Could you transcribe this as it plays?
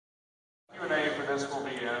this will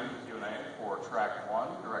be in Q&A for track 1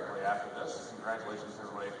 directly after this. Congratulations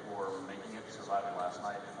everybody for making it, surviving last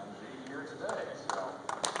night, and then being here today. So,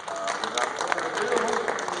 without further ado,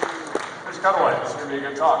 here's Cutaway. It's going to be a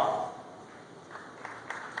good talk.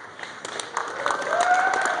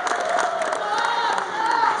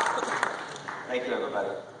 Thank you, everybody.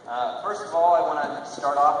 First of all, I want to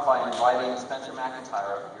start off by inviting Spencer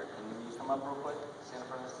McIntyre up here. Can you come up real quick? Stand in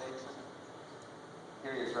front of the stage.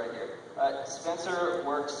 Here he is, right here. Spencer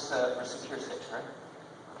works for SecureSafe, right?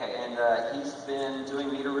 Okay, and he's been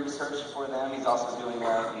doing meter research for them. He's also doing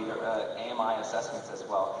meter, AMI assessments as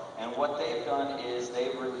well. And what they've done is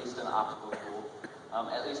they've released an optical tool,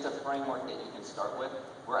 at least a framework that you can start with.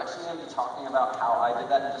 We're actually going to be talking about how I did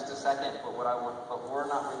that in just a second, but we're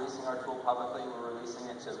not releasing our tool publicly. We're releasing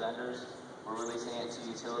it to vendors, we're releasing it to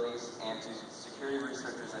utilities, and to security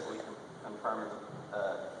researchers that we can confirm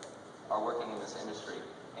are working in this industry.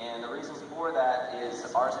 And the reason for that is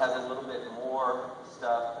ours has a little bit more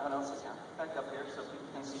stuff. Oh no, sit down. Back up here so people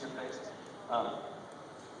can see your face. Hang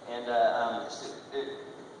on a second.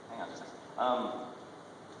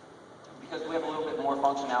 Because we have a little bit more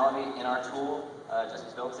functionality in our tool,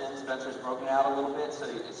 just built in. Spencer's broken it out a little bit, so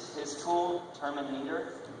his tool, Term and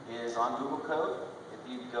Meter, is on Google Code.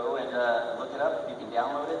 If you go and look it up, you can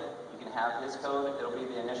download it. You can have his code. It'll be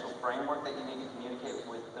the initial framework that you need to communicate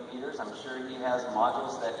with the meters. I'm sure he has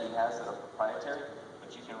modules that he has that are proprietary,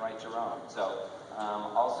 but you can write your own. So,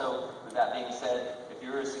 also, with that being said, if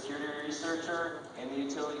you're a security researcher in the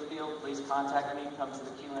utility field, please contact me. Come to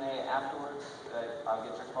the Q&A afterwards. I'll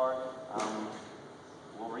get your card.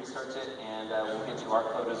 We'll research it, and we'll get you our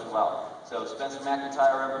code as well. So Spencer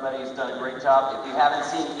McIntyre, everybody, has done a great job. If you haven't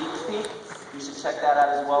seen DeepSpeak, you should check that out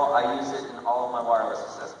as well. I use it in all of my wireless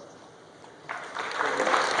assessments.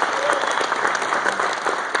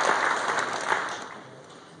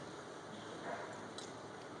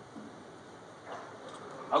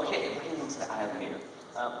 Okay, getting into the eye of the meter.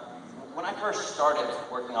 When I first started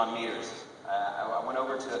working on meters, I went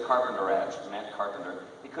over to Carpenter Edge, met Carpenter.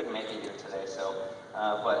 He couldn't make it here today, so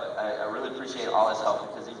but I really appreciate all his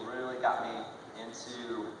help because he really got me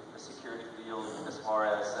into the security field as far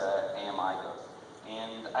as AMI goes.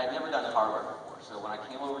 And I'd never done hardware before, so when I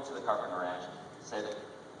came over to the Carpenter Edge, said,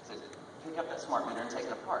 pick up that smart meter and take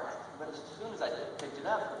it apart. But as soon as I picked it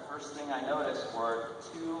up, the first thing I noticed were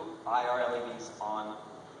 2 IR LEDs on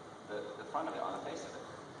the front of it, on the face of it.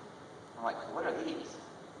 I'm like, what are these?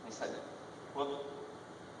 And he said, well,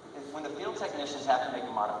 when the field technicians have to make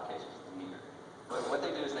a modification to the meter, what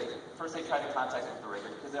they do is first they try to contact it with the radio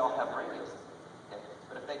because they all have radios. Okay?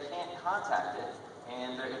 But if they can't contact it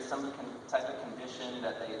and there is some type of condition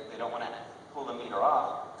that they don't want to pull the meter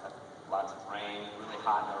off, lots of rain, really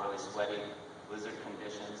hot and really sweaty, blizzard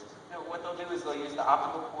conditions, what they'll do is they'll use the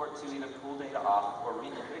optical port to either pull data off or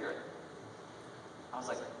reconfigure it. I was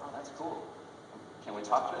like, oh, that's cool. Can we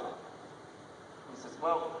talk to it? He says,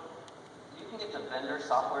 well, you can get the vendor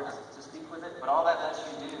software to speak with it, but all that lets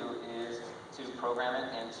you do is to program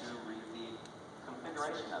it and to read the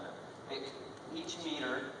configuration of it. Each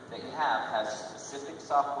meter that you have has specific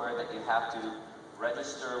software that you have to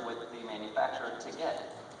register with the manufacturer to get.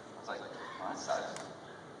 I was like, well, that sucks.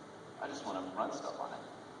 I just want to run stuff on it.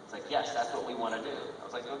 It's like, yes, that's what we want to do. I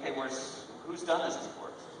was like, okay, who's done this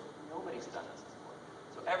before? Nobody's done this before.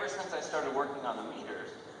 So ever since I started working on the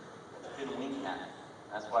meters, it's been winking at me.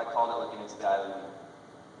 That's why I called it looking into the eye of the meter.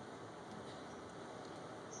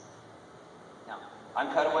 Now,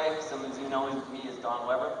 I'm Cutaway. Some of you know me as Don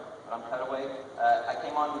Weber, but I'm Cutaway. I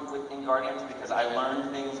came on with InGuardians because I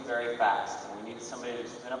learned things very fast, and we needed somebody to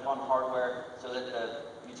spin up on hardware so that the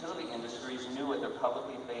utility industries knew with their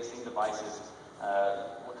publicly facing devices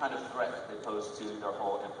what kind of threat they pose to their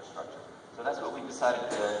whole infrastructure. So that's what we decided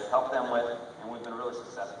to help them with, and we've been really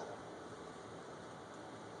successful.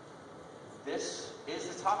 This is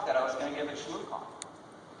the talk that I was going to give at ShmooCon.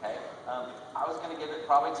 Okay? I was going to give it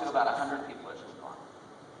probably to about 100 people at ShmooCon.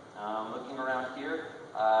 Looking around here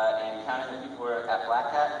and counting the people who are at Black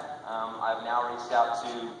Hat, I've now reached out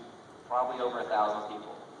to probably over 1,000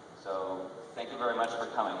 people. So thank you very much for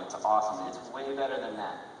coming. It's awesome. It's way better than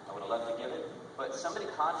that. I would have loved to give it. But somebody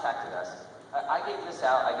contacted us. I gave this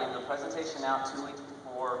out. I gave the presentation out 2 weeks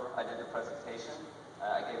before I did the presentation.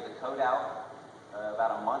 I gave the code out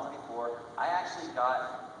about a month before. I actually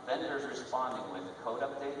got vendors responding with code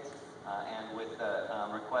updates and with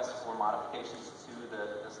requests for modifications to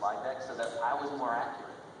the slide deck so that I was more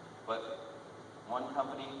accurate. But one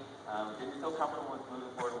company didn't feel comfortable with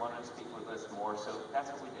moving forward, wanted to speak with us more, so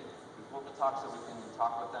that's what we did. We pulled the talk so we can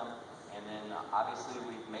talk with them, and then obviously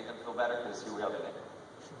we've made them feel better because here we are today.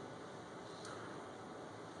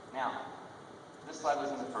 Now, This slide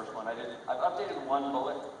was in the first one. I've updated one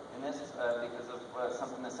bullet in this because of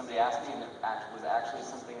something that somebody asked me, and it was actually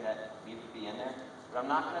something that needed to be in there. But I'm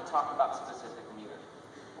not going to talk about specific meters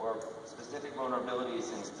or specific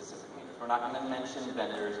vulnerabilities in specific meters. We're not going to mention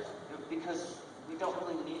vendors because we don't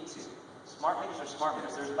really need to. Smart meters are smart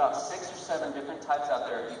meters. There's about 6 or 7 different types out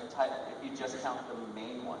there if you just count the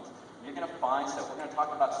main ones. And you're going to find stuff. We're going to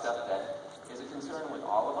talk about stuff that is a concern with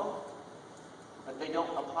all of them, but they don't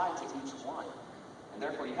apply to each one. And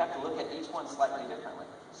therefore, you have to look at each one slightly differently.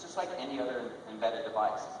 It's just like any other embedded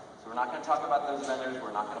device. So we're not going to talk about those vendors.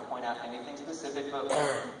 We're not going to point out anything specific, but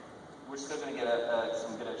we're still going to get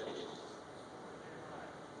some good education.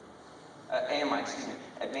 AMI, excuse me,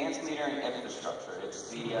 Advanced Metering Infrastructure. It's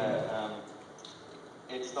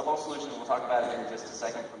the whole solution. We'll talk about it in just a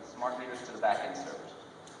second, from smart meters to the back-end servers.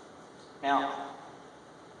 Now,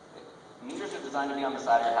 meters are designed to be on the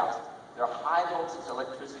side of your house. They're high-voltage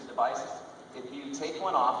electricity devices. If you take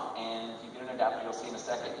one off and you get an adapter, you'll see in a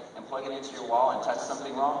second, and plug it into your wall and touch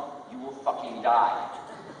something wrong, you will fucking die.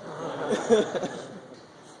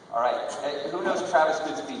 All right, who knows Travis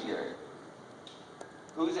Goodspeed here?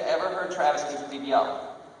 Who's ever heard Travis Goodspeed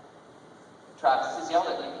yell? Travis has yelled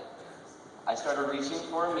at me. I started reaching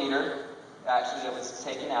for a meter, actually that was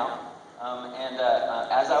taken out, and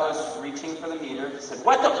as I was reaching for the meter, he said,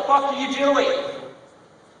 "What the fuck are you doing?"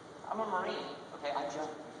 I'm a Marine, okay? I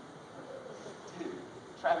jumped. Dude,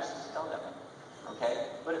 Travis just yelled at me, okay?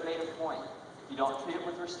 But it made a point. If you don't treat it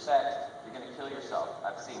with respect, you're going to kill yourself.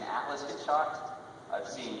 I've seen Atlas get shocked. I've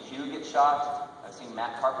seen Q get shocked. I've seen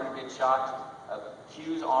Matt Carpenter get shocked.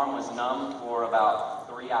 Q's arm was numb for about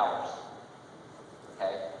 3 hours,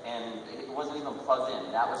 okay? And it wasn't even plugged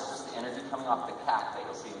in. That was just the energy coming off the cap that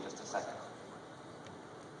you'll see in just a second.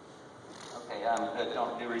 Okay,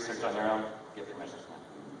 don't do research on your own. Get permission.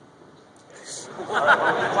 All right,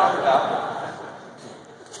 what we're going to talk about,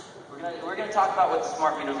 we're going to talk about what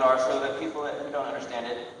smart meters are so that people who don't understand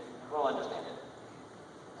it will understand it.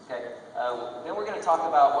 Okay, then we're going to talk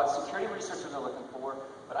about what security researchers are looking for,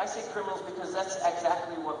 but I say criminals because that's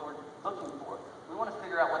exactly what we're looking for. We want to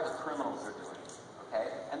figure out what the criminals are doing,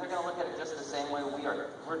 okay? And they're going to look at it just the same way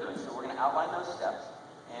we're doing. So we're going to outline those steps,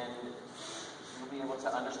 and you'll be able to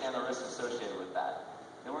understand the risks associated with that.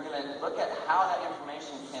 Then we're going to look at how that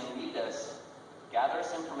information can lead us, gather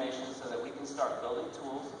us information so that we can start building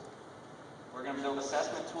tools. We're going to build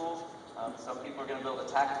assessment tools. Some people are going to build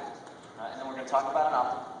attack tools. And then we're going to talk about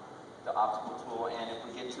the optical tool, and if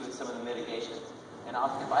we get to it, some of the mitigations. And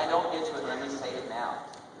if I don't get to it, let me say it now.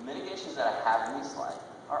 The mitigations that I have in these slides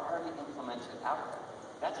are already implemented out there.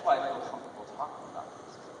 That's why I feel comfortable talking about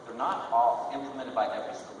this. They're not all implemented by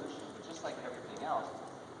every solution, but just like everything else,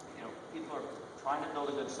 you know, people are trying to build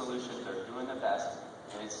a good solution. They're doing their best,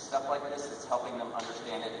 and it's stuff like this that's helping them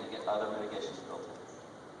understand it and get other mitigations built in.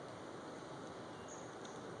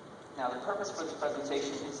 Now, the purpose for this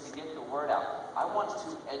presentation is to get the word out. I want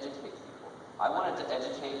to educate people. I wanted to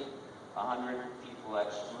educate 100 people at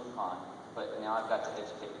ShmooCon, but now I've got to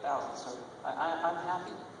educate thousands. So I'm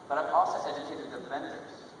happy. But I've also educated the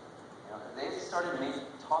vendors. You know, they've started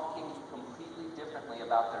talking completely differently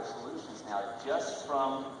about their solutions now, just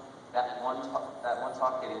from that one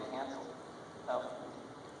talk getting canceled.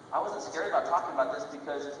 I wasn't scared about talking about this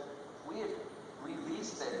because we had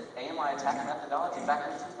released the AMI attack methodology back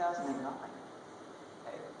in 2009.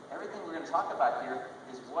 Okay? Everything we're going to talk about here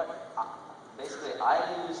is what, basically, I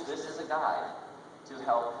use this as a guide to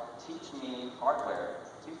help teach me hardware,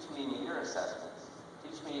 teach me meter assessments,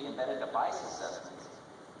 teach me embedded device assessments.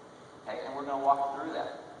 Okay? And we're going to walk through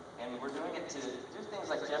that. And we're doing it to do things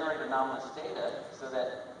like generate anomalous data so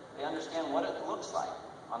that they understand what it looks like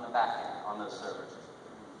on the back end, on those servers.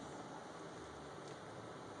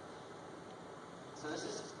 So this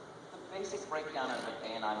is the basic breakdown of the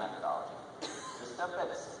ANI methodology. The stuff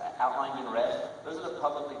that's outlined in red, those are the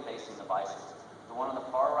publicly facing devices. The one on the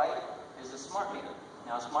far right is a smart meter.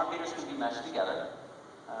 Now, smart meters can be meshed together.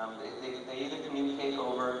 They either communicate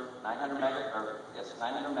over 900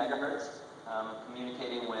 megahertz,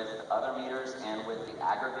 communicating with other meters and with the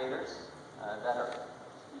aggregators that are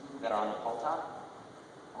on the pole top,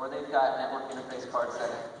 or they've got network interface cards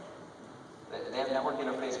that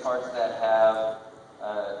have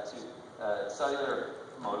cellular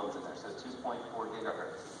modems in there, so 2.4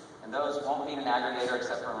 gigahertz. And those won't need an aggregator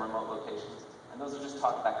except for in remote locations. And those will just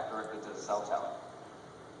talk back directly to the cell tower.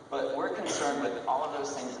 But we're concerned with all of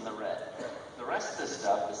those things in the red. The rest of this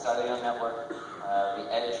stuff, the cellular network, the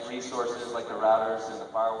edge resources like the routers and the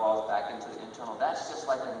firewalls back into the internal, that's just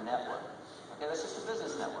like a network. Okay, that's just a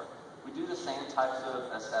business network. We do the same types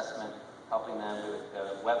of assessment, helping them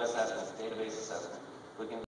with web assessments, database assessment, looking